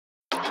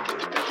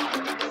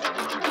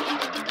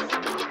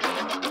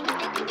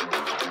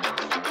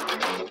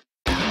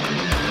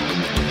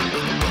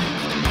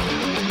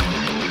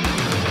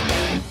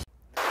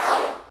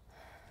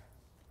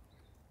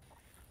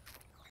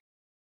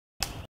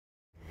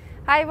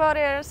Hi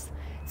warriors!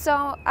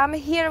 So I'm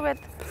here with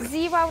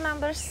ZWOW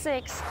number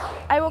 6.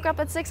 I woke up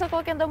at 6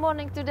 o'clock in the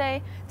morning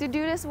today to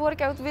do this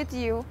workout with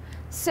you.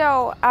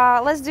 So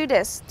let's do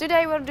this.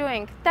 Today we're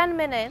doing 10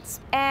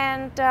 minutes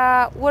and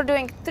we're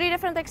doing 3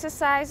 different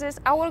exercises.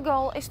 Our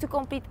goal is to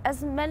complete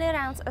as many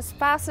rounds as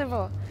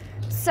possible.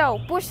 So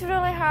push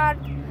really hard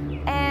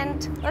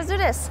and let's do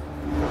this.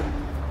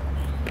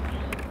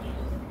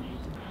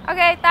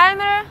 Okay,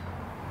 timer.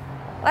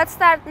 Let's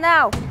start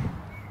now.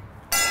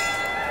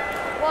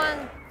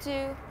 1,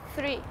 2,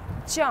 3,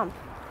 jump.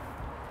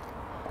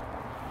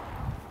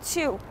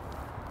 2,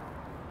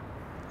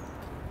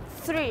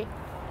 3,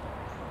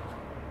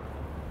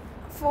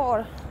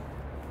 4,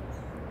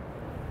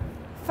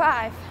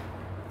 5,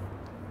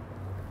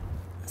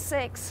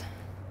 6,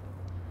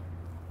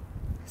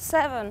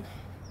 7,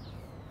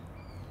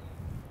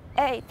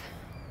 8,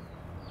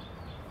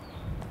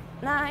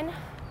 9,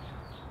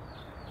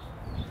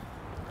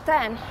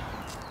 10.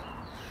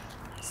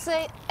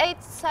 Say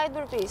 8 side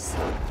burpees.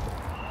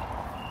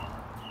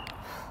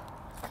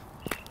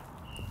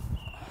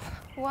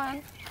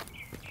 1,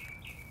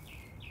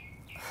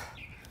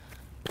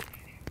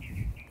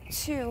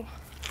 2,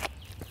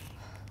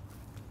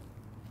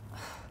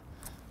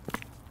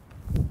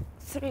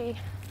 3,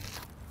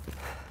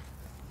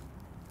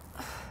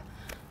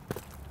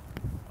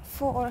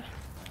 4,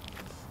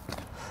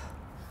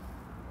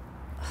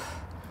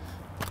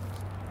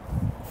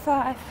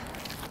 5,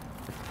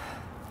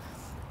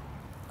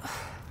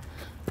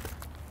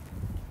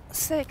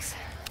 6,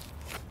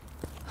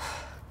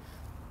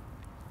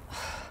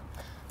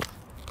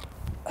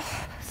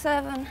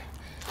 7,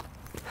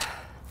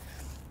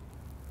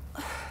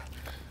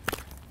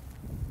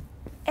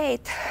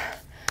 8.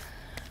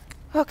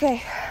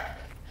 Okay.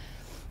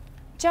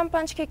 Jump,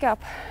 punch, kick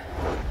up.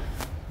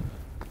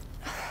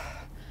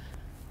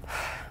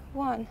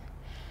 1,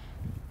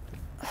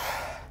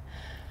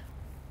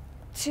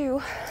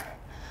 2,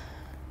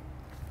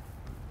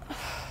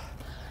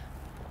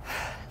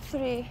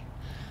 3,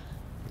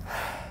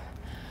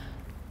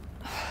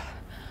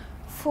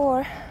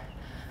 4,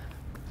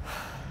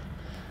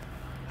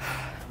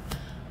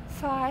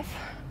 5,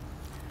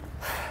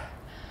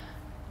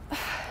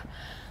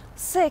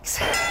 6.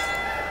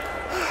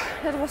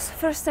 That was the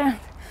first round.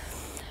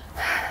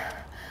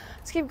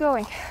 Let's keep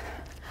going.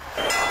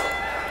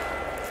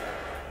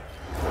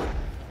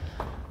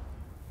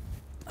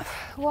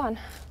 1,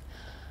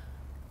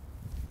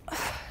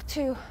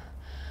 2,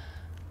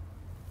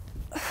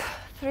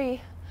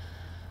 3,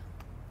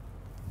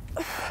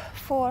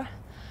 4,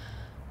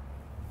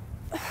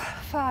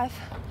 5,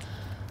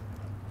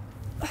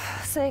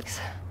 6,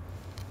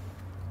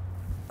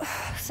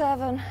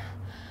 7,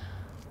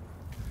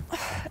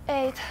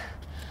 8,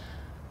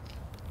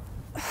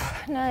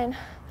 9,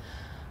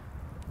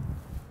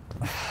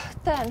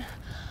 10.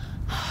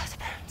 Oh, it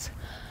burns.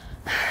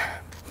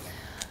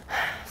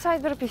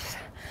 Side burpees.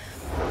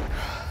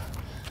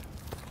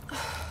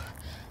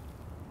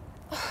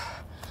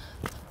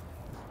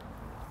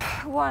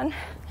 1,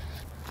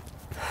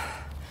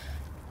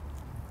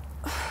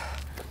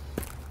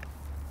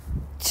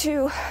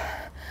 2,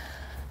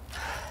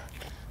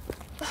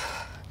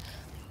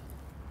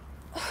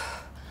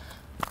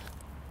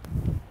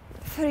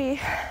 3,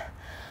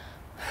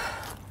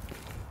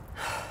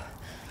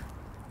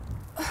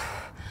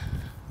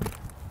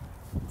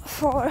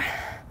 4.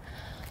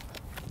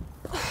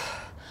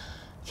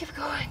 Keep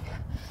going.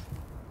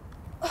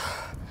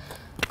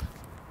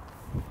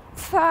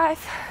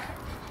 5,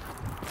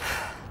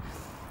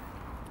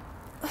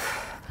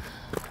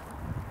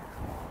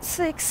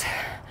 6,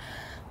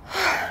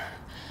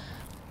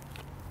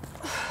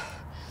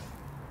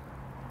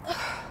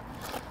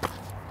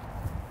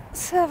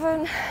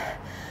 7.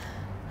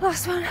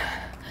 Last one.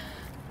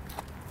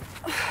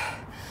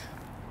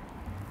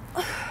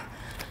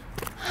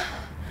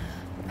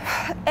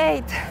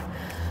 8.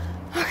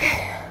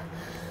 Okay.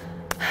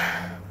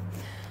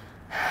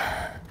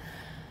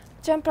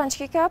 Jump, punch,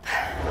 kick up.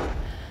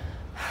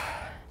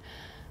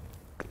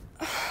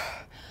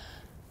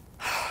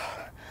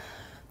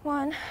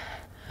 1,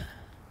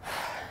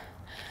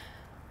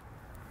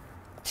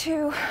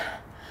 2,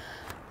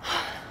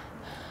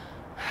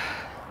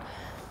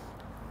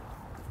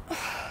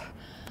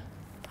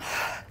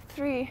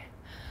 3,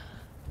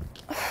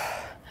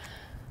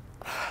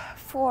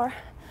 4,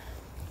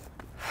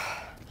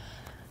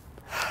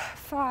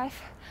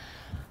 5,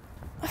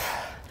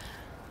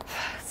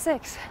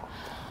 6.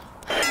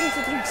 I need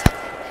to drink something.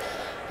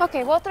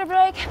 Okay, water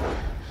break.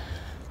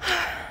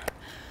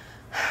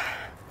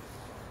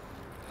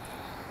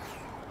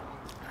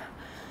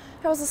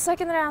 That was the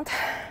second round.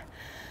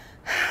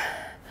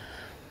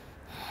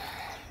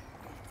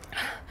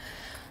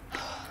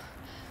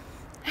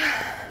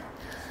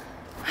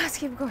 Let's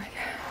keep going.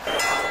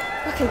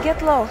 Okay,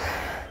 get low.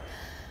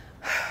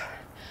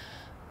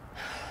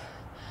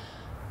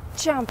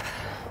 jump,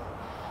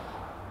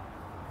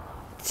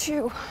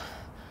 2,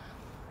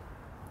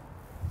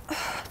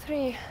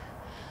 3,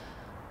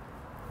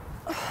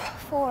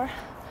 4,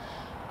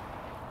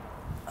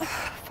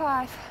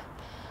 5,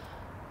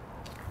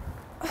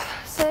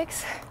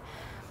 6,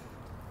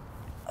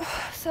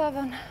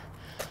 7,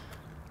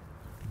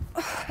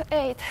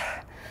 8,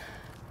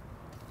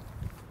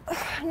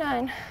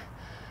 9,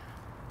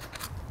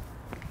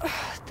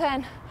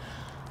 10.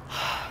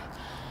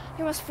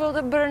 You must feel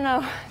the burn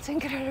now. It's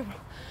incredible.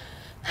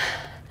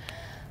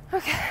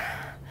 Okay.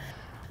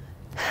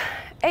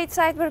 8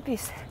 side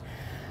burpees.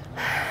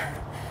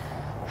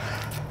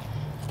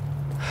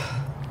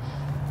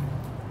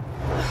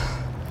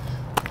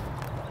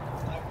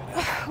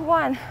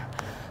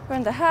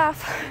 1.5.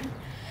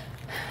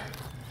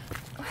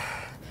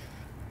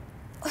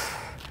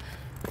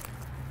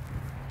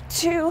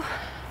 2.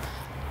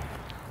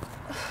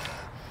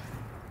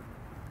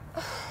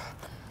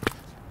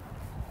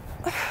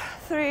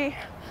 3.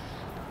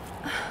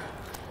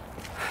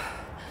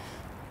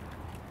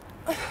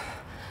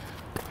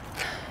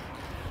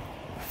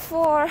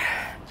 4.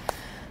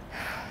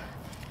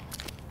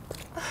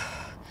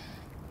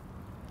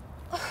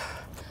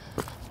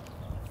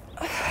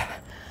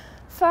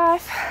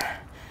 5.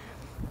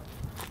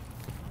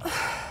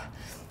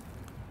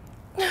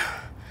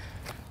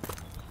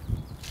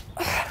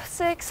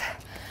 6.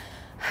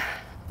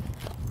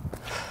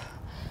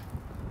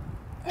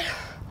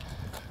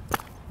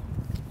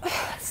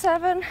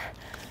 7.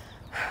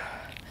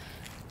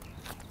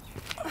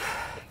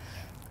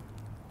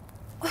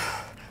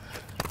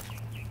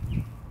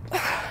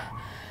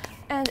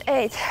 And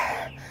 8.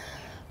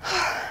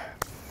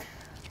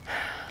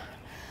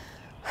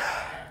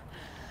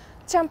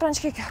 Jump, punch,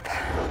 kick up.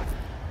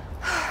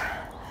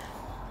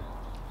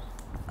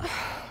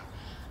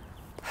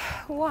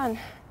 1,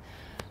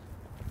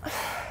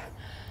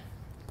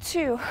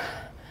 2,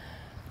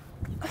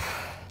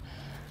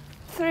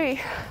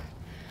 3,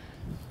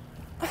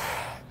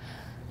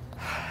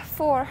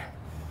 4,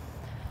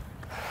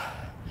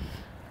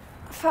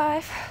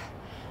 5,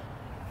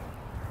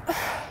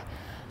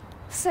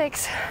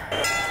 6.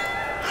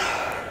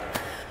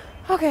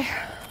 Okay,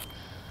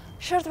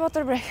 short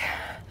water break.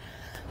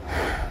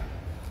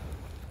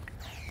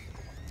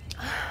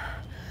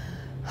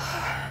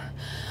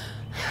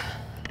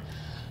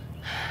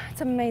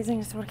 It's amazing,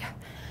 this workout.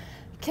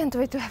 Can't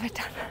wait to have it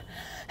done.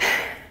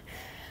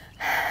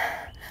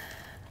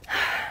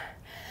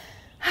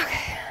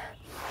 Okay,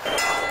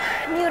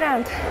 new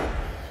round.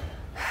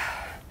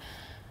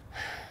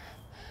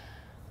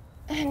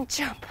 And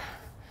jump.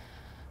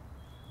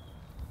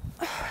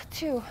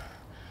 2,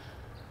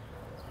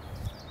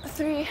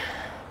 3,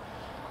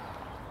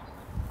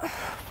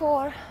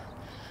 4,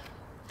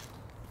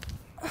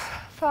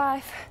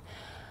 5,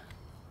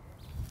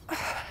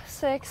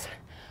 6,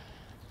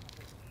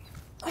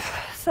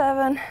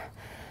 7,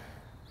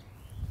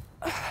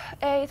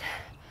 8,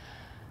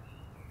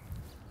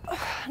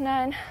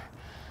 9,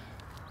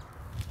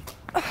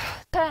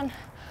 10.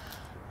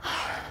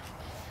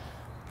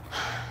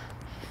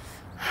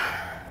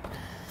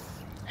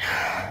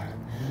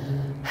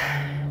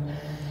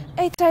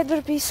 Eight side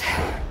burpees,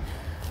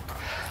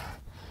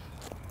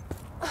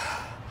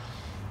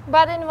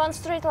 but in one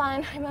straight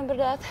line, remember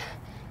that.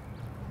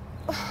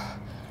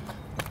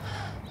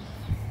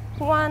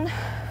 1,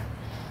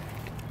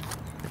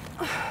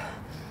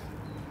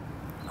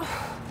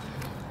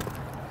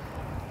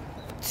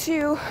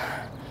 2,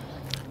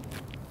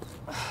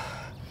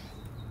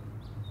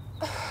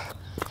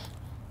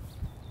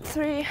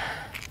 3,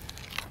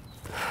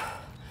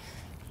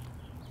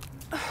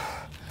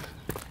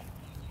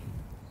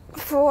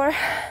 4,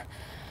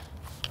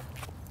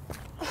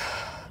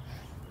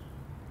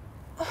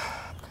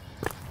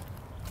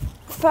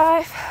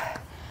 5,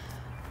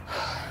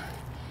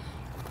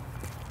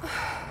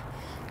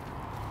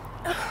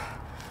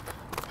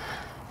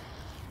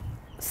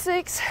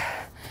 6,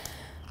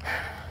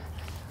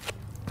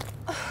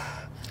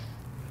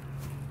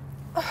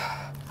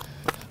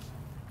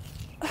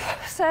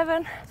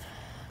 7,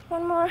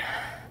 one more,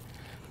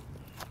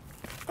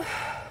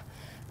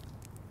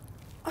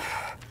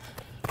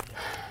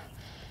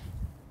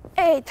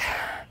 8,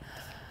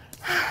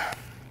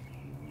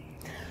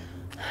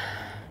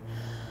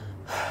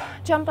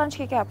 jump, punch,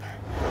 kick up.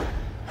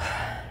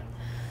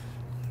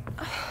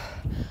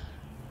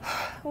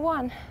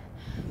 1,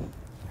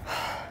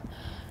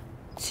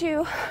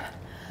 2,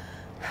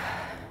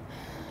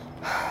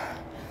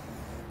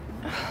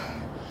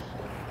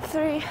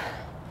 3,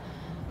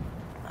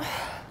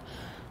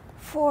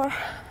 4,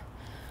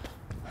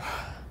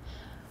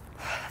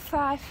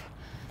 5,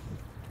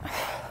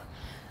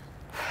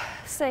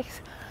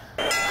 6.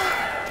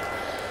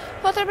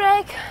 Water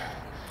break.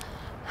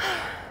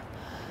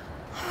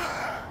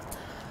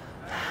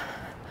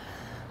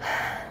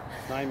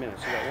 Nine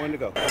minutes. You got one to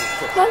go. Come on,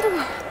 push. One to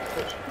go.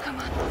 Come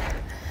on.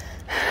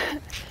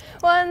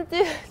 1,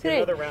 2, 3.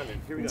 Another round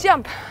in. Here we go.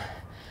 Jump.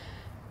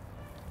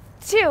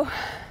 2,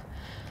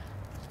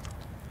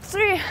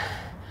 3,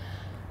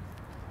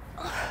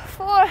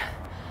 4,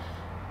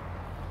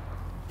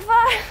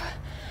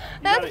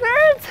 That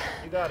hurts.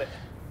 You got it.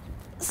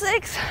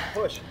 6.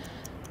 Push.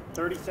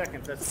 30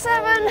 seconds. That's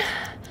 7.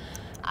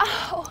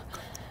 Oh.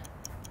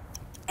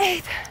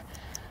 8.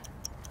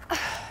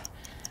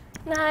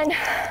 9.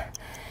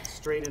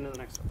 Straight into the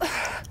next one.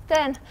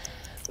 10.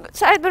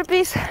 Side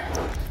burpees.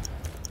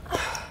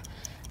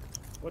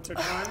 What's our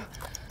time?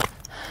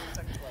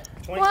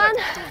 20 1.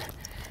 seconds.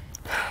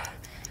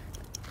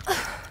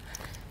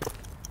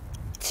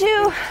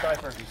 2. Side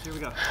burpees. Here we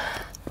go.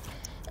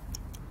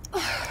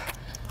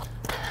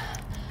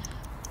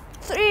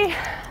 3.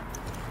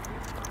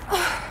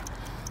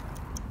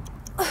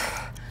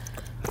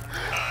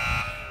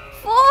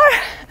 4.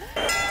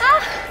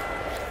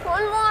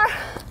 One more.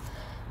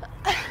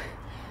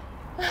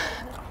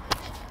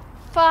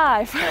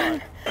 5.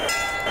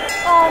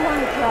 Oh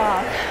my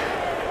god.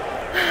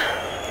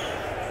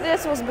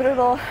 This was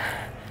brutal.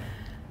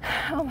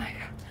 Oh my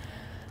god.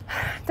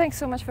 Thanks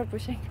so much for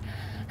pushing.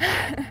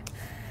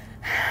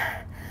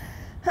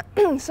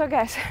 So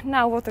guys,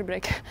 now water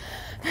break.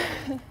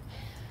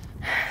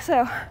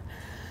 So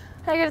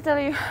I gotta tell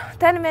you,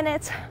 10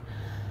 minutes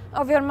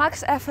of your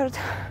max effort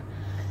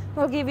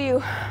will give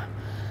you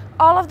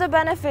all of the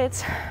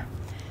benefits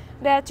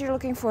that you're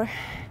looking for.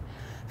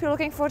 If you're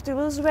looking for to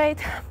lose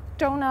weight,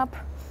 tone up,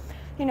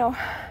 you know,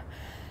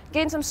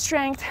 gain some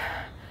strength,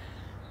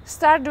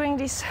 start doing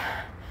these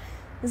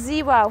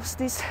ZWOWs,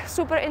 these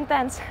super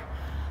intense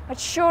but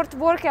short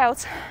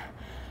workouts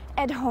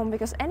at home,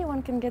 because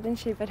anyone can get in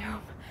shape at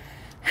home.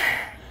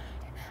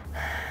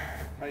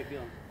 How you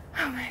feeling?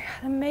 Oh my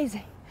god,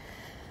 amazing.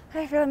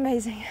 I feel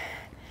amazing.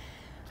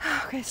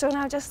 Okay, so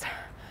now just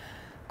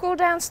cool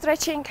down,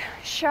 stretching,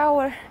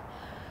 shower,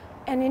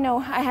 and you know,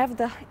 I have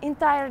the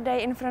entire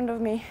day in front of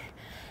me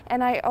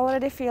and I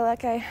already feel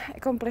like I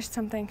accomplished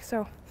something,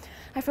 so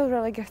I feel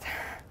really good.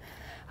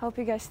 Hope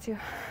you guys too.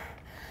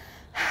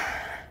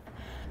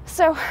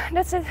 So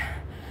that's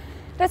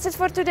it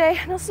for today,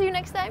 and I'll see you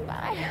next time.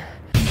 Bye.